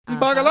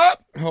Buckle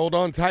up. Hold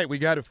on tight. We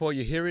got it for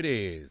you. Here it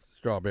is.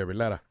 Strawberry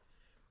letter.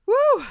 Woo!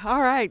 All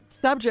right,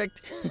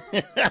 subject.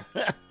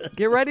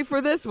 Get ready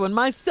for this one.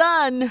 My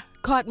son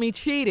caught me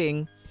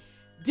cheating.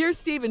 Dear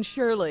Steve and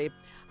Shirley,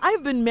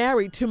 I've been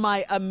married to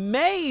my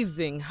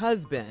amazing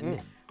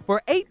husband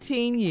for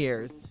 18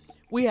 years.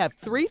 We have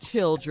 3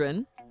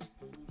 children,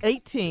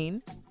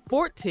 18,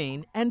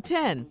 14, and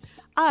 10.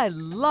 I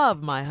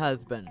love my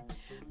husband,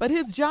 but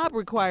his job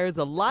requires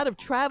a lot of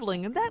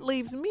traveling, and that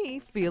leaves me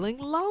feeling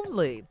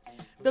lonely.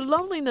 The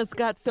loneliness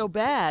got so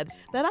bad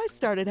that I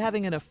started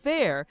having an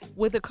affair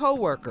with a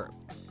coworker,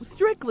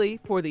 strictly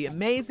for the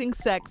amazing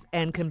sex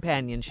and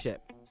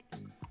companionship.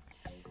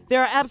 There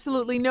are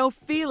absolutely no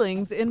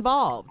feelings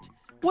involved.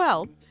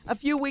 Well, a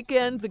few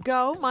weekends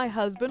ago, my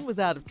husband was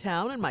out of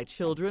town and my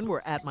children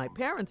were at my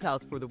parents'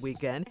 house for the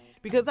weekend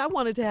because I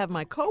wanted to have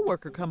my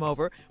coworker come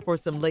over for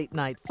some late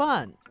night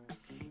fun.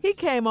 He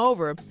came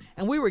over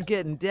and we were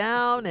getting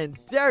down and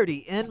dirty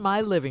in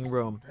my living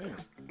room.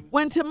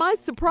 When, to my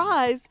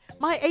surprise,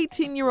 my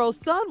 18-year-old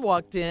son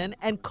walked in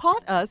and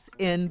caught us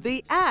in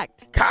the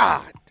act.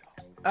 God.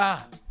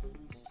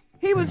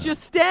 He was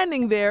just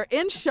standing there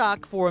in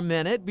shock for a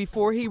minute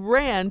before he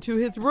ran to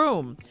his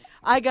room.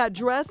 I got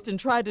dressed and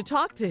tried to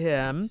talk to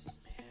him,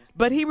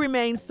 but he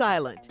remained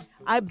silent.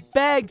 I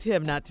begged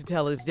him not to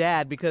tell his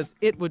dad because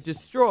it would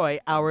destroy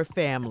our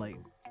family.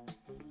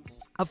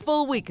 A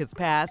full week has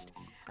passed,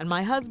 and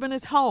my husband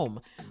is home.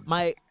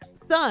 My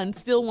son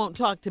still won't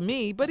talk to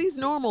me, but he's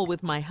normal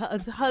with my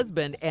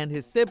husband and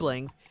his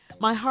siblings.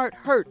 My heart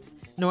hurts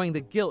knowing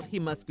the guilt he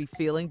must be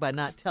feeling by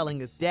not telling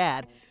his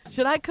dad.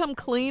 Should I come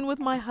clean with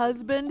my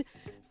husband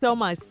so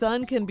my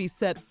son can be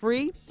set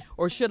free?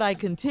 Or should I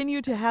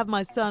continue to have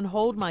my son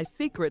hold my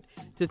secret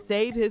to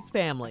save his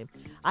family?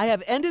 I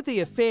have ended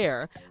the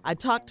affair. I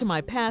talked to my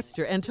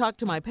pastor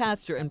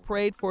and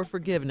prayed for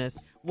forgiveness.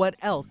 What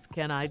else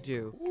can I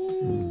do?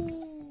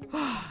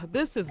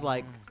 This is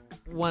like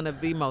one of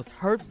the most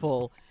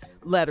hurtful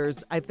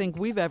letters I think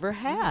we've ever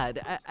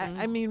had.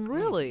 I mean,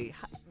 really,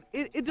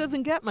 it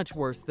doesn't get much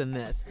worse than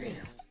this.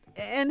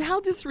 And how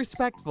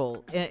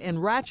disrespectful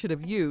and ratchet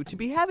of you to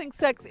be having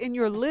sex in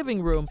your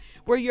living room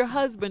where your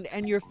husband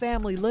and your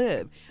family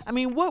live. I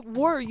mean, what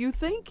were you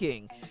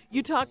thinking?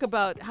 You talk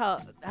about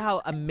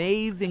how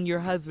amazing your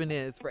husband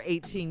is for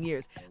 18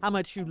 years, how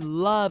much you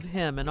love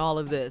him and all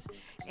of this.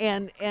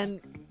 And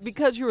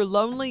because you were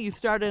lonely, you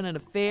started an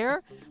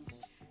affair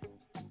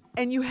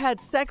and you had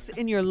sex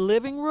in your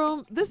living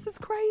room. This is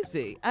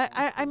crazy.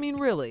 I mean,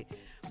 really.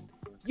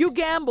 You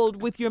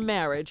gambled with your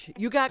marriage,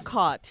 you got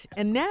caught,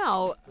 and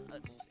now,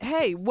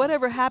 hey,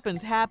 whatever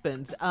happens,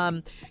 happens.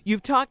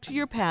 You've talked to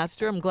your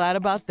pastor, I'm glad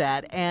about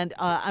that, and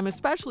I'm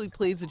especially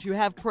pleased that you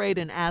have prayed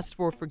and asked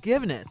for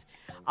forgiveness.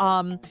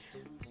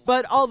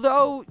 But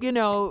although,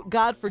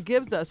 God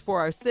forgives us for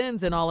our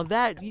sins and all of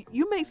that,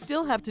 you may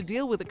still have to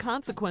deal with the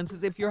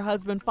consequences if your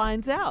husband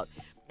finds out.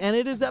 And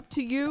it is up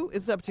to you,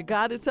 it's up to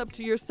God, it's up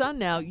to your son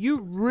now. You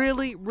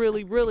really,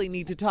 really, really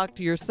need to talk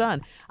to your son.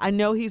 I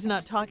know he's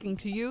not talking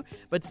to you,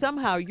 but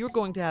somehow you're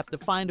going to have to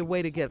find a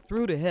way to get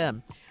through to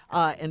him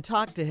and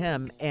talk to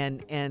him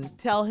and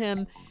tell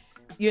him,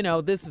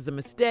 this is a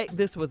mistake.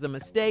 This was a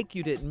mistake.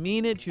 You didn't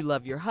mean it. You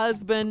love your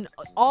husband.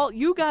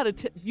 You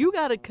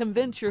gotta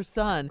convince your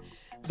son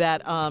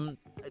that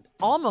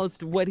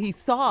almost what he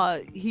saw,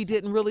 he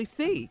didn't really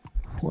see.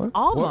 What?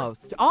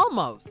 Almost.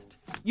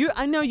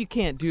 I know you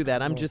can't do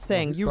that. I'm just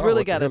saying you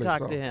really got to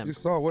talk to him. You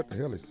saw what the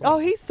hell he saw. Oh,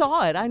 he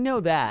saw it. I know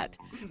that.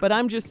 But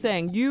I'm just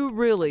saying you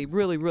really,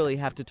 really, really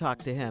have to talk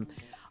to him.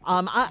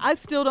 I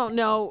still don't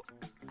know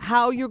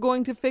how you're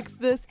going to fix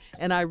this,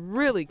 and I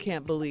really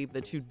can't believe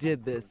that you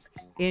did this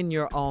in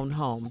your own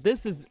home.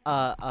 This is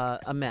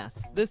a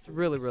mess. This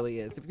really, really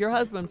is. If your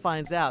husband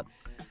finds out,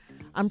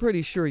 I'm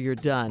pretty sure you're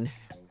done.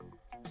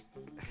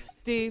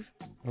 Steve?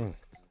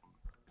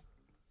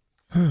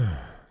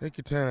 Take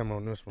your time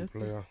on this one,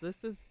 player.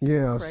 This is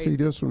Yeah, crazy. see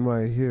this one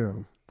right here.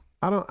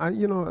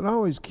 It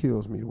always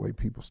kills me the way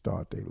people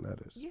start their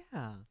letters.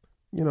 Yeah.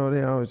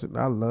 They always say,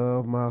 I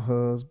love my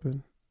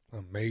husband.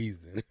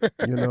 Amazing.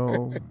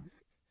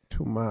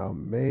 To my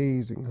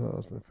amazing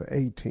husband for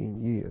 18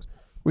 years.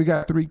 We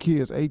got 3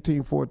 kids,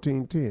 18,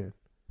 14, 10.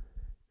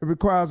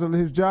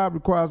 His job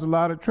requires a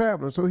lot of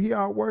traveling, so he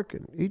out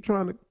working. He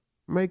trying to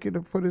make it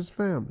for his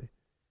family.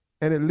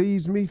 And it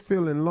leaves me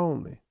feeling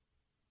lonely.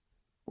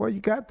 Well,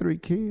 you got 3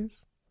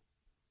 kids.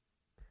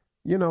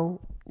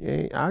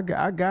 I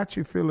got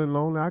you feeling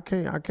lonely. I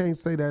can't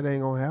say that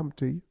ain't gonna happen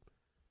to you.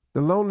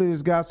 The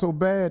loneliness got so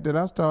bad that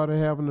I started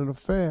having an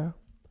affair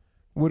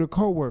with a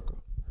coworker.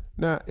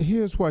 Now,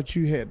 here's what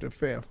you had the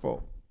affair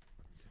for.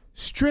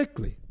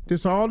 Strictly,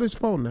 all this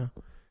for now,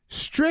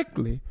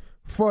 strictly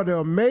for the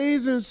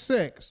amazing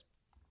sex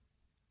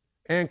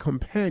and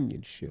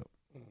companionship.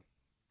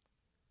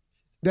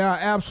 There are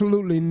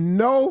absolutely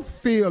no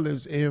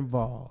feelings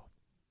involved.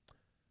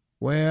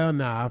 Well,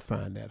 now I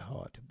find that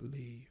hard to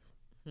believe.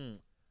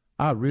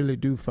 I really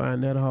do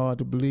find that hard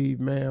to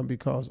believe, ma'am,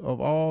 because of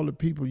all the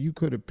people you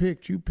could have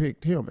picked, you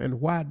picked him. And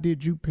why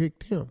did you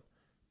pick him?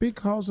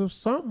 Because of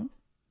something.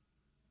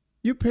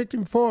 You picked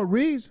him for a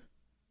reason.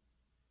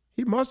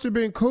 He must have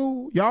been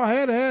cool. Y'all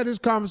had to have this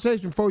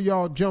conversation before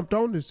y'all jumped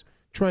on this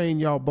train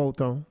y'all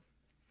both on.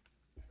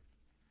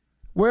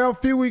 Well, a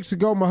few weeks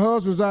ago, my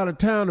husband was out of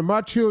town and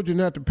my children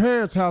at the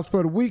parents' house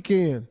for the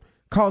weekend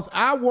because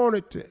I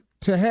wanted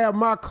to have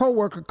my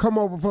coworker come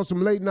over for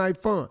some late night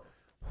fun.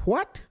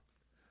 What?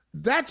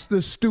 That's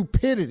the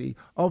stupidity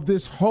of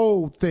this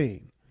whole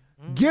thing.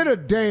 Get a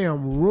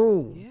damn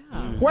room.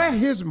 Yeah.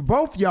 Where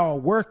both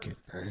y'all working?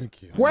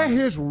 Thank you. Where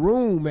his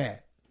room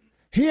at?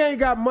 He ain't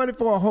got money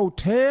for a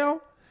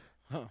hotel.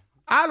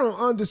 I don't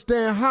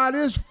understand how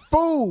this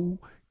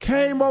fool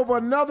came over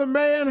another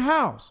man's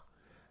house.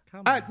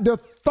 The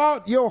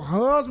thought your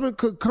husband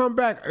could come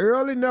back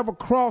early never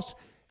crossed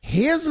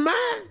his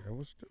mind. That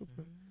was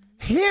stupid.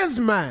 His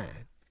mind.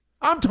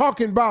 I'm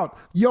talking about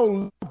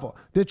your lover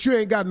that you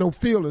ain't got no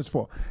feelings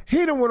for.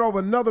 He done went over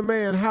another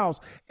man's house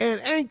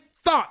and ain't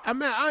thought,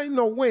 I ain't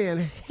no way in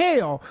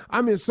hell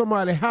I'm in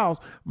somebody's house,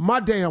 my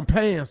damn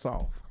pants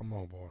off. Come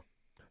on, boy.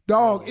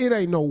 Dog, it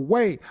ain't no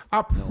way.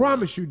 I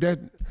promise you that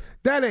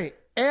ain't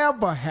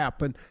ever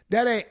happened.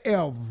 That ain't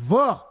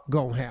ever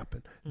gonna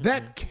happen.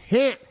 That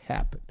can't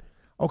happen.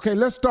 Okay,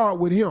 let's start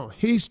with him.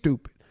 He's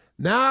stupid.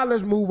 Now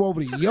let's move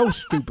over to your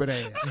stupid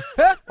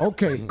ass.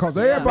 Okay, because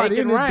everybody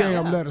in this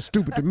damn letter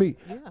stupid to me.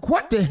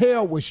 What the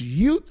hell was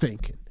you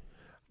thinking?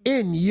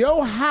 In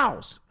your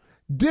house,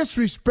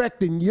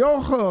 disrespecting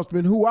your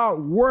husband who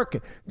out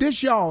working.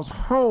 This y'all's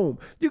home.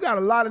 You got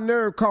a lot of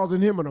nerve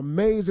calling him an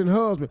amazing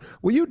husband.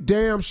 Well, you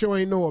damn sure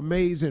ain't no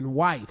amazing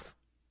wife.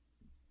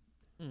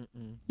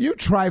 You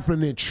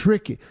trifling and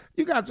tricky.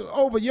 You got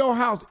over your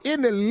house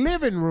in the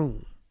living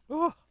room.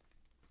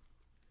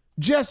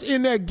 Just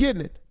in there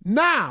getting it.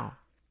 Now,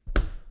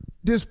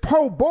 this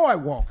poor boy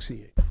walks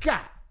in.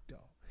 God, dog.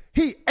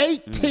 He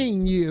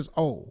 18 years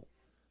old.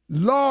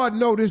 Lord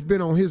know this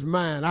been on his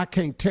mind. I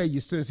can't tell you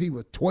since he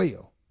was 12.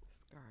 Scarred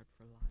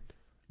for life.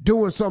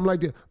 Doing something like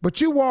this. But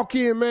you walk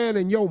in, man,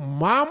 and your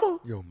mama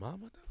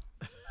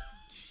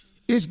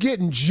is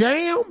getting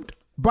jammed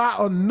by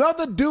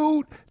another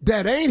dude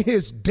that ain't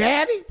his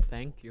daddy?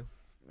 Thank you.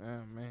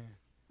 Oh,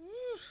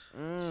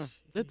 man.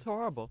 It's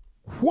horrible.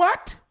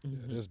 What? Yeah,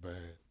 that's bad.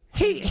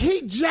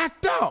 He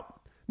jacked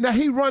up. Now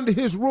he run to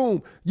his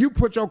room. You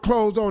put your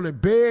clothes on and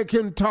beg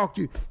him to talk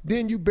to you.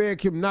 Then you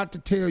beg him not to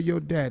tell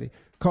your daddy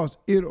because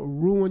it'll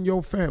ruin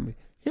your family.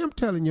 Him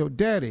telling your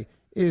daddy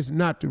is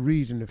not the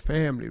reason the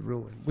family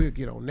ruined. We'll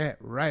get on that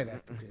right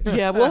after this.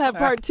 Yeah, we'll have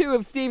part 2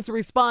 of Steve's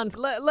response.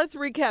 Let's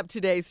recap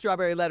today's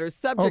Strawberry Letters.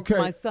 Subject,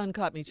 Okay. my son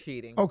caught me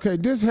cheating. Okay,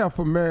 this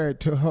heifer married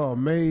to her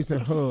amazing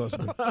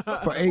husband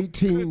for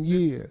 18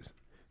 years.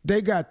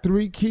 They got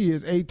 3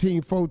 kids,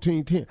 18,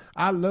 14, 10.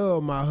 I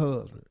love my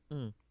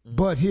husband,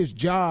 but his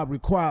job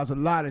requires a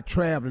lot of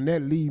traveling.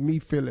 That leave me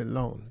feeling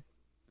lonely.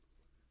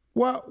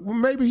 Well,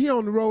 maybe he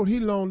on the road, he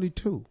lonely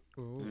too.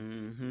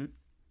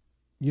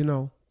 You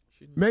know,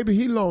 maybe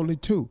he lonely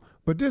too.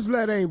 But this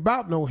letter ain't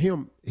about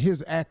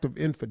his act of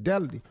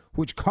infidelity,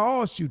 which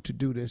caused you to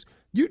do this.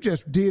 You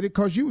just did it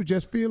because you were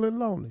just feeling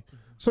lonely.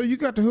 So you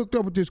got to hooked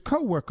up with this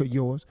coworker of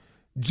yours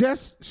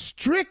just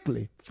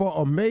strictly for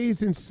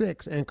amazing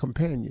sex and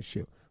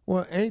companionship.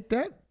 Well, ain't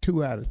that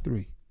 2 out of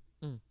 3?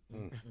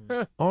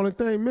 Only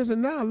thing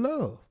missing now,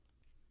 love.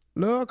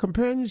 Love,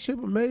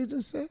 companionship,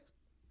 amazing sex.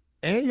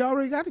 And you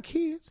already got the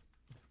kids.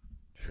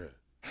 Sure.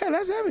 Hell,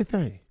 that's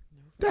everything.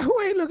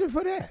 Who ain't looking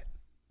for that?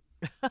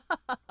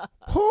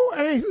 Who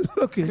ain't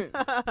looking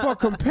for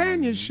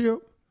companionship,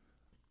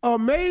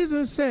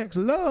 amazing sex,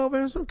 love,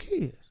 and some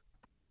kids?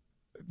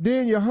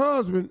 Then your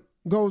husband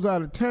goes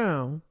out of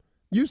town.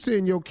 You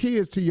send your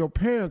kids to your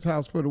parents'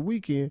 house for the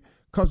weekend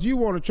because you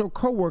wanted your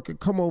coworker to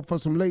come over for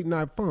some late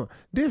night fun.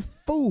 This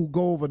fool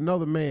go over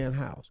another man's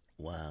house.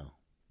 Wow.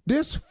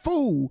 This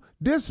fool,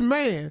 this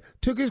man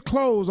took his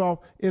clothes off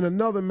in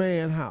another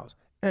man's house.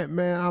 And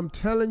man, I'm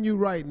telling you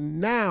right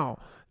now,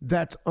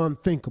 that's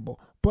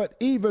unthinkable. But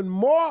even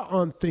more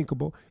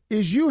unthinkable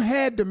is you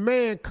had the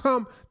man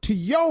come to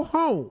your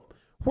home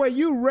where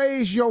you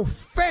raised your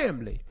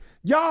family.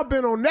 Y'all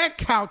been on that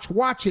couch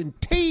watching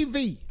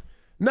TV.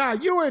 Now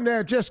you in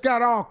there just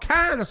got all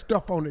kind of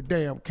stuff on the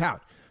damn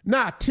couch.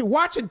 Now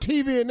watching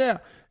TV in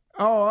there,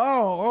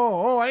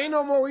 ain't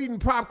no more eating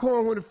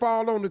popcorn when it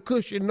fall on the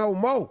cushion no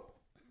more.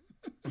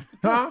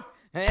 Huh?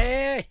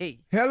 Hey.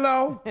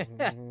 Hello?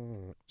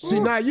 See,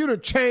 now you done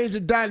changed the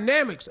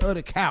dynamics of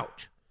the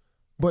couch.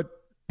 But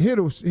here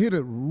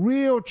the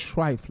real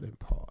trifling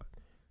part.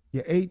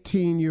 Your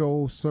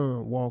 18-year-old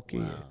son walk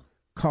in,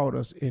 caught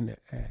us in the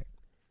act.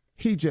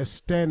 He just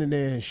standing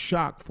there in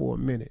shock for a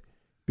minute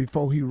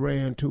before he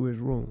ran to his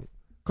room.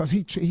 Because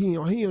he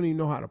don't even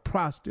know how to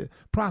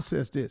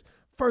process this.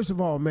 First of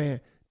all,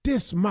 man,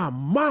 this my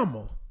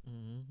mama.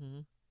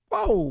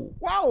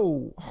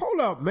 Whoa,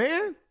 hold up,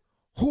 man.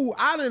 Who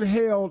I done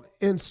held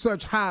in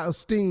such high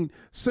esteem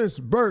since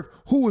birth,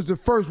 who was the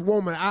first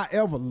woman I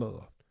ever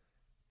loved.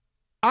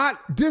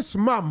 This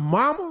my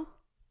mama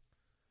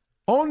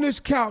on this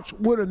couch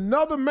with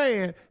another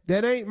man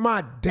that ain't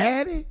my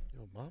daddy.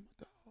 Your mama,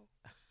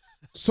 dog.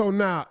 So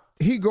now,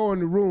 he go in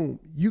the room.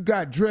 You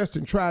got dressed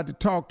and tried to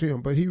talk to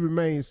him, but he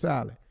remained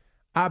silent.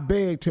 I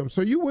begged him.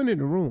 So you went in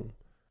the room.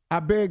 I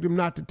begged him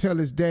not to tell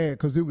his dad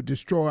because it would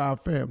destroy our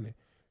family.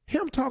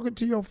 Him talking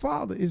to your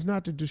father is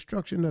not the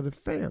destruction of the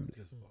family.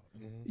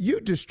 You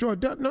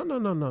destroyed that.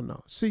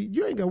 No. See,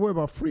 you ain't got to worry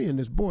about freeing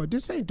this boy.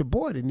 This ain't the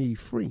boy that needs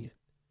freeing.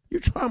 You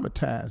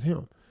traumatize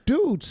him.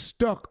 Dude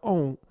stuck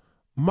on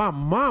my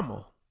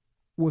mama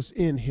was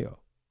in here.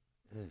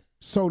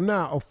 So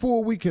now a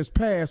full week has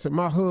passed and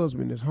my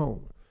husband is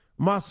home.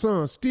 My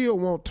son still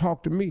won't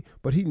talk to me,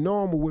 but he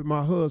normal with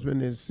my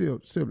husband and his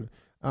sibling.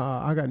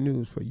 I got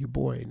news for you. Your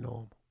boy ain't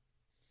normal.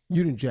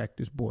 You done jack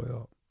this boy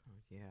up.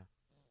 Yeah.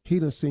 He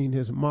done seen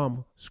his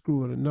mama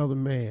screwing another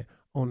man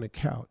on the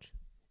couch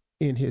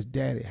in his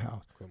daddy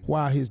house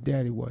while his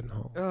daddy wasn't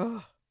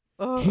home.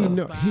 He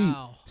know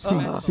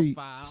see.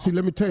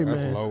 Let me tell you, That's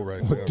man. low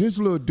right but there. this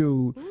little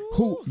dude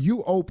who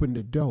you opened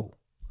the door,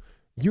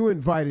 you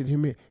invited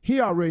him in. He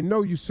already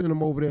know you sent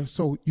him over there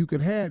so you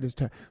could have this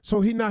time.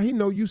 So he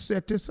know you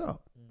set this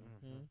up.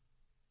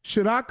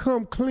 Should I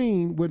come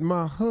clean with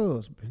my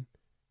husband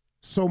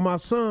so my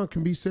son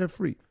can be set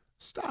free?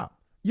 Stop.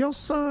 Your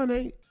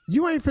son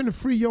you ain't finna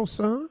free your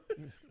son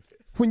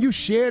when you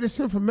share this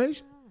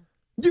information.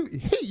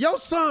 Your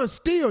son's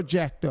still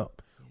jacked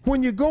up.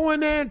 When you go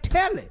in there and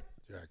tell it,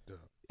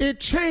 it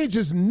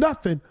changes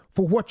nothing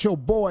for what your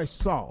boy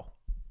saw.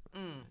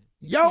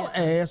 Your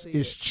ass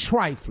is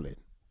trifling.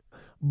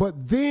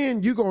 But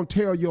then you going to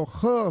tell your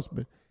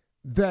husband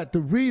that the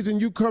reason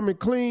you coming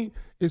clean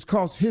is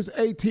because his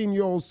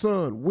 18-year-old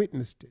son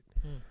witnessed it.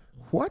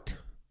 What?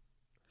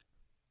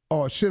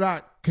 Or should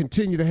I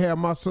continue to have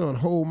my son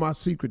hold my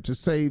secret to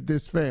save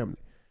this family?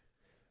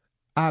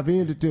 I've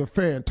ended the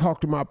affair and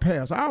talked to my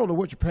pastor. I don't know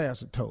what your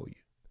pastor told you,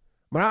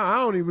 but I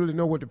don't even really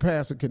know what the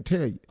pastor can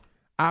tell you.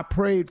 I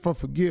prayed for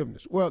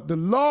forgiveness. Well, the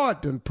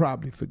Lord done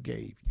probably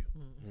forgave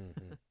you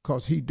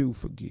because he do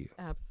forgive.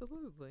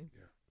 Absolutely.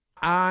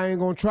 I ain't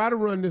going to try to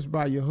run this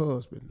by your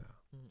husband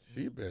now.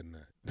 She better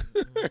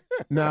not.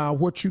 Now,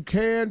 what you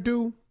can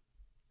do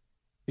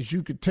is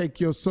you could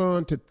take your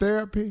son to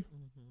therapy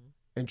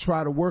and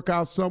try to work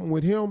out something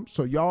with him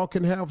so y'all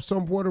can have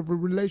somewhat of a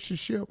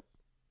relationship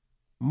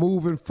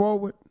moving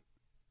forward.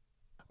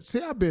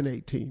 See, I've been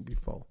 18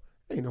 before.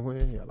 Ain't nowhere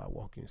in hell I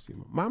walk in and see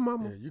my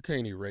mama. Yeah, you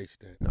can't erase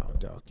that. No,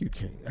 dog, you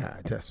can't.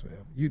 That's fair.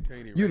 You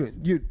erase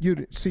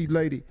didn't see,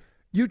 lady,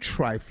 you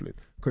trifling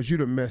because you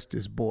done messed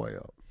this boy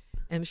up.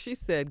 And she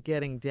said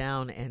getting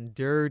down and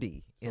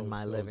dirty in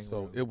my living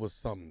room. So it was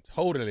something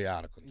totally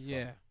out of control.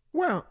 Yeah.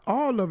 Well,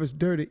 all of it's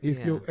dirty if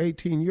Yeah. your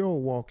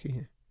 18-year-old walk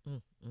in.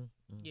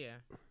 Yeah.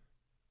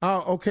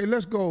 Okay,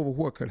 let's go over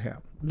what could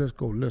happen. Let's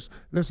go.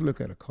 Let's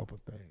look at a couple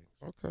things.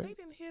 Okay. They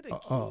didn't hit a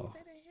kid. They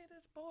didn't hit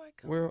his boy.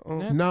 Well,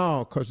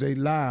 No, because they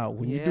loud.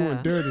 When you're doing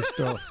Yeah. dirty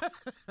stuff,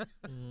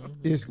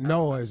 it's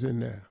noise in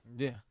there.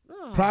 Yeah.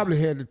 Probably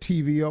had the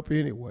TV up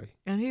anyway.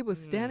 And he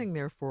was standing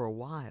there for a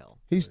while.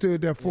 He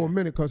stood there for a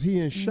minute because he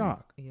in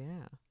shock. Yeah.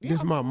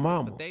 This my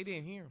mama. But they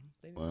didn't hear him.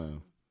 They didn't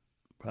Wow.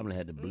 Probably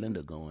had the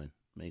blender going,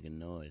 making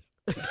noise.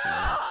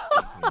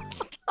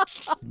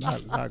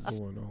 Lot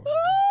going on.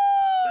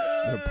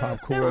 The They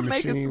popcorn were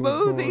making machine was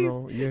going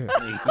smoothies. on. Yeah.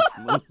 Making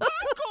smooth.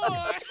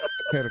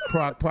 Had a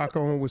crock pot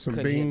on with some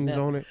Couldn't hear beans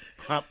nothing. on it.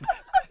 Pop.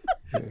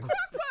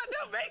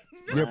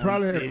 Yeah,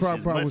 probably had a Said crock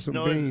as pot much with some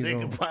noise as beans they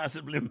on could it.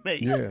 possibly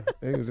make. Yeah,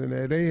 they was in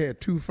there. They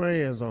had 2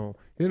 fans on.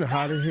 It's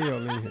hot as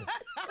hell in here.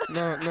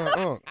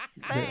 no,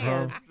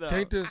 Huh?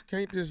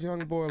 Can't this young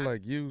boy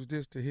like use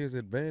this to his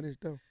advantage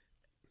though?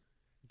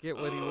 Get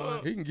what he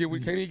wants. He can get.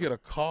 Can he get a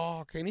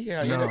car? Can he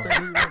have No. anything?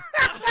 He wants?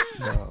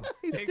 No,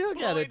 He still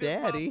got a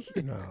daddy.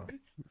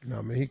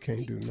 no, man, he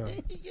can't do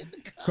nothing.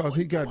 Cause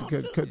he got,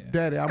 cause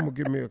daddy, I'm gonna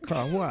give me a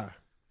car. Why?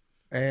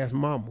 Ask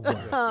mama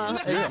why.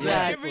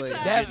 Exactly.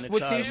 That's Get in the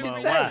what car you should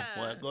tomorrow. say. Why?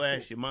 Well, go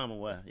ask your mama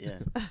why. Yeah,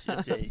 she'll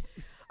tell you.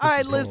 All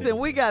right, listen,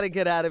 we got to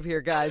get out of here,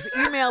 guys.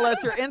 Email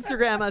us or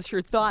Instagram us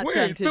your thoughts We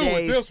on ain't through with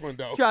today's this one,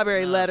 though.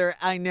 Strawberry Letter.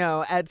 I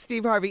know at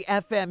Steve Harvey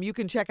FM. You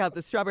can check out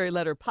the Strawberry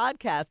Letter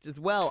podcast as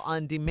well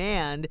on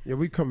demand. Yeah,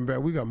 we coming back.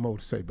 We got more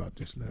to say about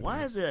this letter.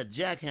 Why is there a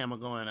jackhammer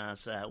going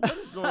outside? What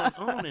is going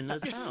on in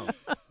this house?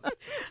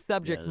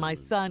 Subject: Yeah, my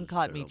this son is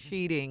caught me terrible.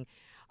 cheating.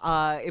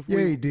 If Yeah,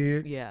 we, he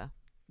did. Yeah.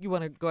 You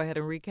want to go ahead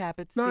and recap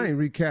it, Steve? No, I ain't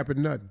recapping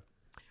nothing.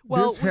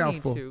 well, this we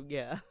helpful. need to.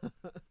 Yeah.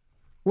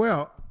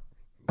 Well,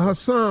 her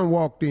son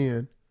walked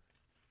in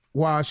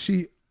while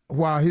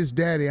his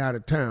daddy out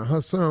of town.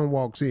 Her son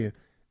walks in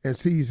and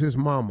sees his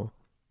mama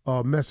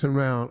messing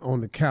around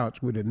on the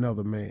couch with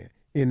another man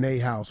in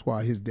their house while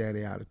his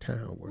daddy out of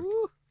town working.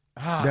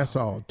 That's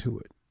all to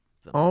it.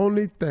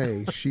 Only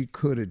thing she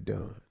could have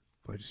done,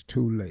 but it's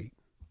too late.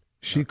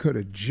 She could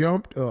have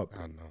jumped up.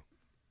 I know.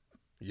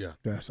 Yeah.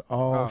 That's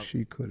all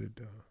she could have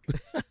done.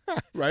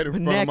 Right in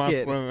front of my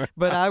Naked. son.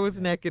 But I was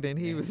naked and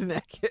he was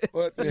naked.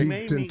 But, He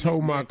made done me tore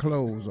get my naked.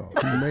 clothes off.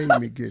 He made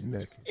me get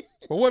naked.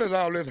 but what is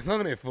all this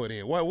honey for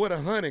then? Where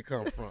the honey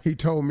come from? He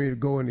told me to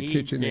go in the He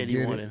kitchen said and he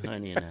get wanted it.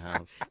 honey in the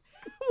house.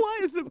 Why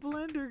is it blue?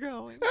 blender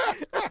going?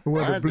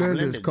 Well, the How's the blender is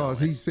blender because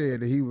he going? said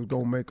that he was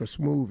gonna make a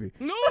smoothie.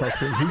 No.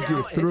 Because when he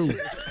get through,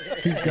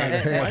 he gotta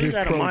have Why you his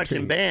got a marching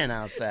protein. band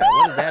outside?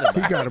 What is that He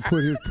about? gotta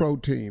put his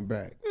protein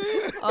back.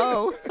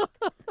 Oh.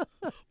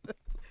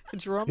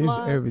 Drum It's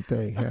line?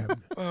 everything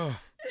happening.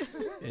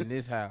 in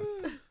this house.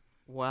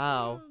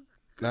 Wow.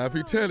 Now, if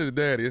he tell his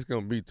daddy, it's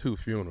gonna be 2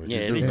 funerals. Yeah,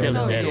 You if do he know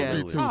tell his it's daddy, gonna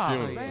be do 2 it. Oh,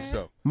 funerals man. for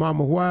sure.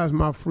 Mama, why is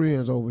my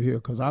friends over here?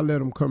 Because I let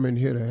them come in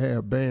here to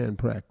have band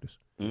practice.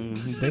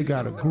 They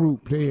got a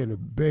group. They in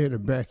the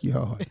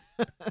backyard.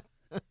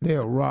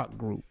 They're a rock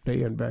group.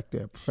 They in back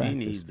there She practice.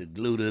 needs to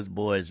glue this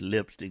boy's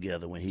lips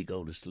together when he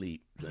go to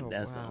sleep. So Oh,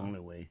 that's wow. the only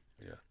way.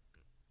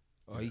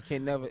 Oh, you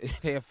can never.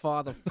 Their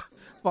father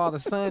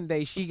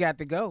Sunday. She got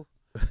to go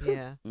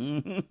Yeah.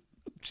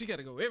 She got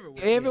to go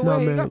everywhere. everywhere. No,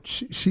 he man, go.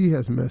 she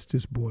has messed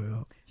this boy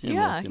up. She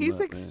Yeah, messed him he's up,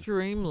 man.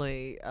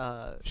 extremely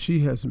She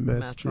has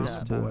messed messed this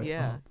up. boy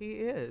Yeah, up. he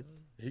is.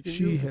 He can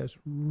She use it. has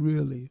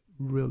really.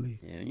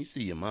 Yeah, you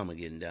see your mama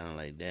getting down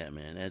like that,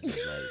 man. That's just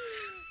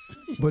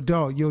like. But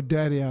dog, your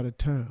daddy out of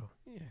town.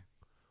 Yeah.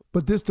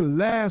 But this the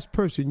last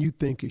person you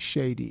think is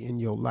shady in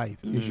your life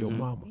is your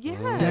mama.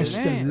 Yeah. That's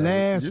Man. the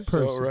last You're so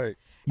person right.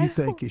 you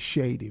think is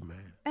shady,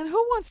 man. And who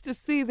wants to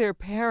see their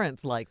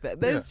parents like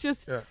that? That's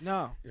just Yeah.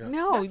 No. Yeah.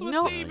 no, That's what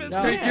no. Steve is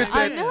No. Can't saying. get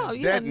I that, know.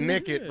 Yeah, that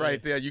naked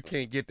right there. You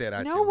can't get that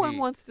out no your one head.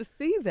 wants to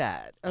see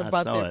that I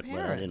about saw their it, but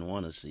I parents. didn't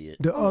want to see it.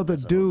 The other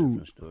That's a whole different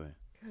dude, story.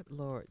 Good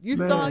Lord, you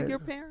saw Man. your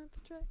parents,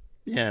 Jay?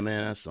 Yeah,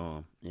 man, I saw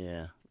him.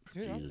 Yeah.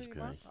 Yeah, I Jesus see him.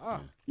 Christ. Oh.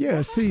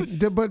 yeah. See,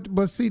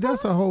 but see,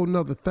 that's a whole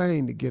nother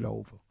thing to get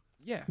over.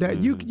 Yeah. That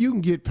you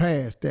can get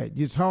past that.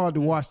 It's hard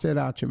to wash that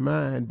out your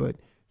mind, but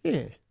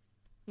yeah,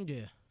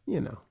 Yeah.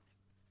 you know.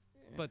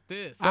 But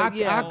this. I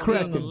yeah,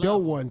 cracked the on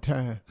door one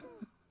time,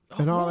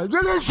 and all that.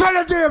 Shut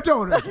that damn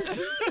door! That's what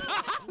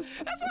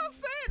I'm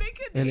saying. They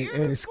couldn't And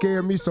hear it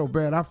scared me so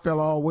bad I fell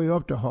all the way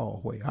up the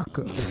hallway.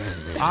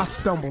 I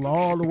stumbled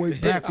all the way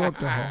back up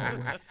the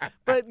hallway.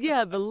 But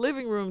yeah, the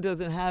living room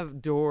doesn't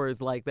have doors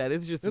like that.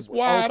 It's just It's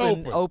wide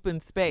open. open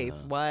space,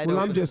 wide. Well,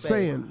 I'm open just space.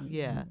 saying,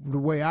 Yeah. the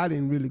way I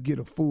didn't really get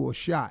a full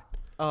shot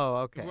Oh,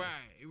 okay.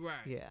 Right.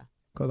 Yeah.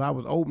 because I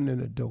was opening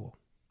the door.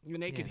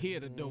 And they could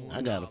hear the door.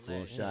 I got a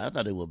full shot. I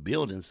thought they were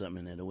building something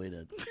in there the way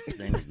the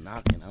thing was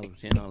knocking. I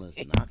was hearing all this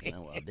knocking.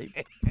 Are they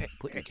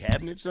putting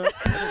cabinets up?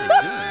 What are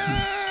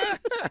they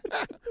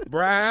doing?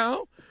 Brown.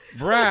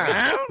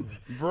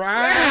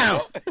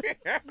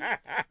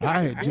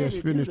 I had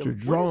just finished what a is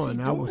he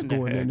drawing. I was doing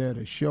going there? in there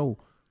to show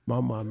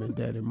my mom and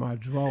dad in my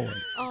drawing.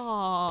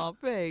 Oh,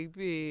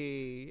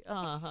 baby.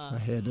 I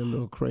had the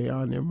little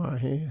crayon in my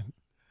hand.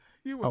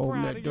 You I were opened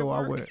proud that of your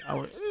door. work. I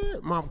went,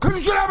 Mom, could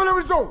you get out of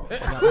the door?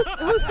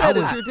 Who said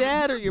it? Your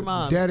dad or your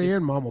mom? Daddy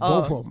and Mama,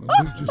 both of them.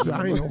 I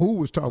didn't know who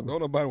was talking. Don't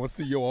nobody want to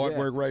see your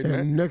artwork right now.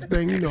 And next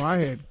thing you know, I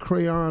had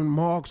crayon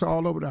marks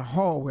all over the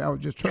hallway. I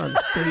was just trying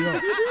to stay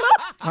up.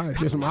 I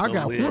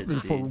got weird, whipping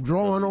Steve. from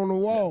drawing on the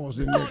walls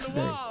the next day.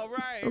 Oh,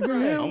 right. Okay,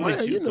 right. hell, I'm man,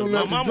 with you. you know, 'cause let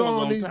my the mama drawing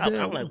was on these top.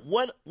 damn- I'm like,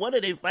 what are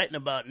they fighting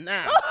about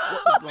now?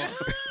 What was going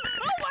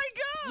Oh, my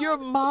God. Your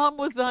mom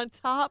was on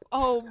top?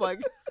 Oh, my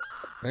God.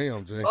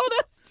 Damn, Jay. Oh,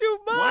 that's too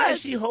much. Why is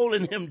she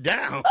holding him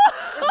down?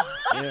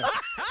 Yeah.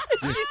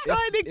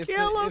 trying to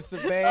kill him? It's a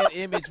bad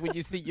image when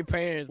you see your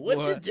parents. What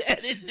boy. did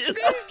daddy do? Steve,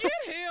 get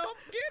him.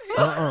 Get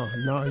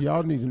him. No,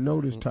 y'all need to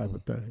know this type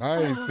of thing.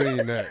 I ain't seen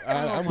that.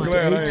 I'm The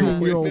glad I ain't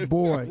 18-year-old witnessed.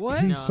 boy,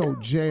 What? he's No. so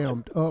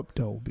jammed up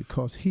though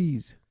because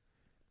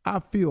I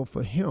feel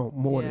for him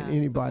more Yeah, than the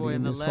anybody boy in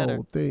in the this letter.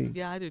 whole thing.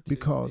 Yeah, I do too.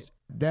 Because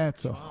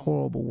that's a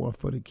horrible one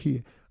for the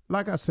kid.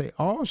 Like I say,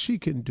 all she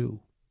can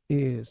do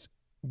is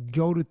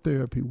go to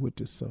therapy with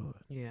the son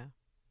Yeah.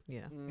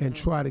 Yeah. and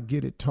try to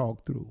get it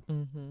talked through.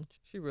 Mm-hmm.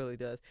 She really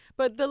does.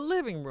 But the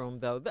living room,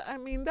 though, I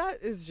mean,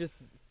 that is just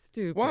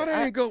stupid. Why they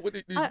ain't go with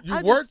it? I You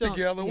just work don't-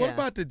 together. What yeah.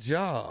 about the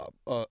job?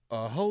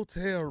 A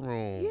hotel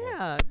room?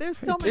 Yeah, there's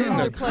so Hey, many In Tell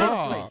the other me,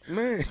 car, places.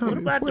 man. Tell What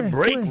me, about the where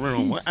break he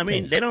room? I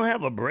mean, stay? they don't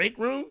have a break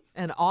room?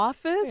 An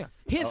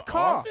office? His A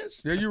car.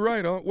 office? Yeah, you're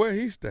right. Where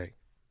he stay?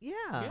 Yeah.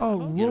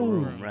 Oh, Yeah,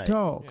 room, room, right.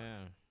 dog. Yeah.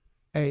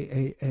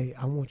 Hey,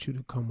 I want you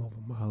to come over.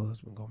 My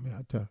husband gonna be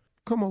out there.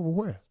 Come over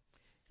where?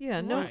 Yeah,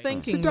 no Right.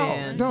 thinking See, dog,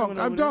 man.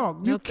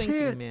 dog, No you thinking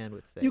can't, man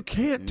would say. you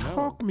can't No.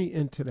 talk me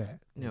into that.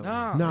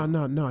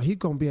 No. No. He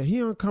gonna be.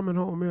 He ain't coming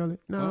home early.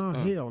 No,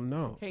 hell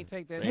no. Can't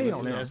take that. Famous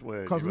Hell no. last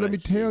words, Because you're let me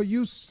right, tell Steve.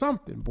 you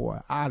something, boy.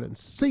 I done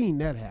seen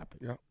that happen.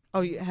 Yeah.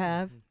 Oh, you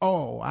have?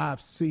 Oh,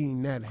 I've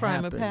seen that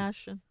Crime happen. of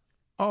passion?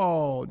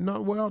 Oh,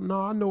 no, well, no,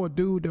 I know a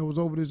dude that was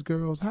over this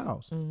girl's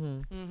house.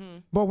 Mm-hmm. Mm-hmm.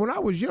 But when I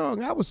was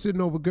young, I was sitting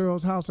over a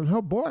girl's house and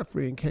her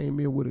boyfriend came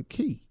in with a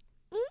key.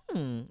 All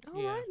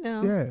Yeah. right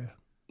now. Yeah.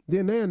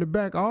 Then they in the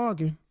back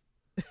arguing.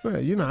 Well, I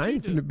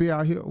ain't finna be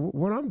out here.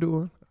 What I'm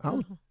doing, I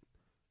was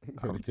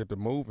Gotta get the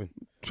moving.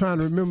 trying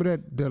to remember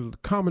the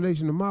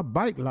combination of my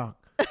bike lock.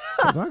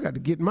 'Cause I got to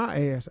get my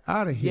ass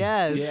out of here.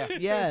 Yes, Yeah.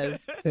 yes.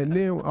 And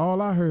then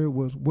all I heard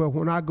was, well,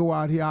 when I go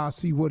out here, I'll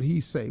see what he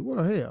say.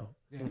 Well, hell,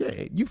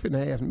 yeah, you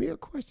finna ask me a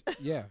question.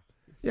 Yeah.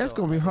 That's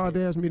going to be hard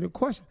to ask me the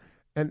question.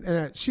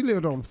 And she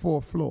lived on the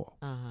 4th floor.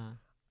 Uh-huh.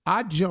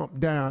 I jumped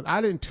down.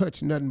 I didn't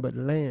touch nothing but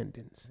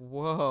landings.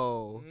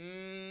 Whoa.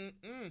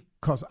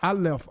 Because I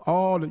left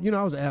all the,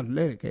 I was an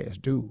athletic ass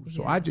dude.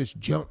 So I just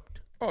jumped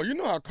Oh, you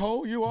know how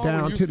cold you are when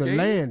down you to the skate?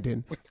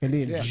 landing and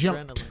then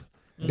jumped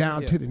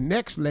down to the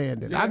next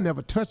landing. I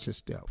never touched a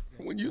step.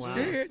 When you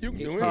scared, you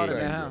can It's do harder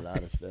anything. now. A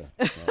lot of stuff.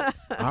 Yeah.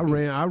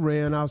 I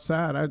ran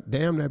outside.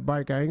 Damn that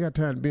bike. I ain't got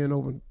time to bend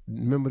over and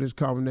remember this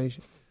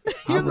combination. I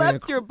You ran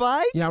left your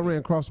bike? Yeah, I ran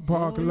across the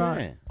parking lot,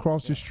 yeah.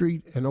 across the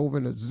street, and over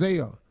in the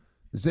Zale.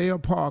 Zale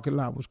parking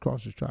lot was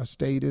across the street. I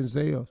stayed in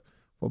Zale's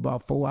for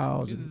about 4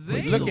 hours. and Zale?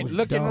 waited till it was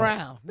Looking dark.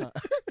 round. No.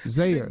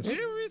 Zayre's.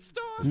 Jewelry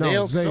store? No,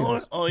 Zale Zayre's.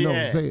 store? Oh, No,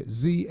 yeah. Zayre.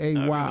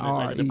 Z-A-Y-R-E.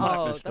 Like the Oh,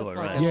 department that's store, like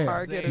right? a Yeah,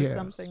 Target or yes,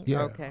 something?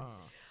 yeah. Okay.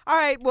 All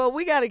right, well,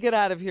 we got to get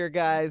out of here,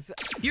 guys.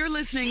 You're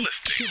listening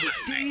to the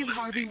Steve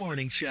Harvey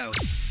Morning Show.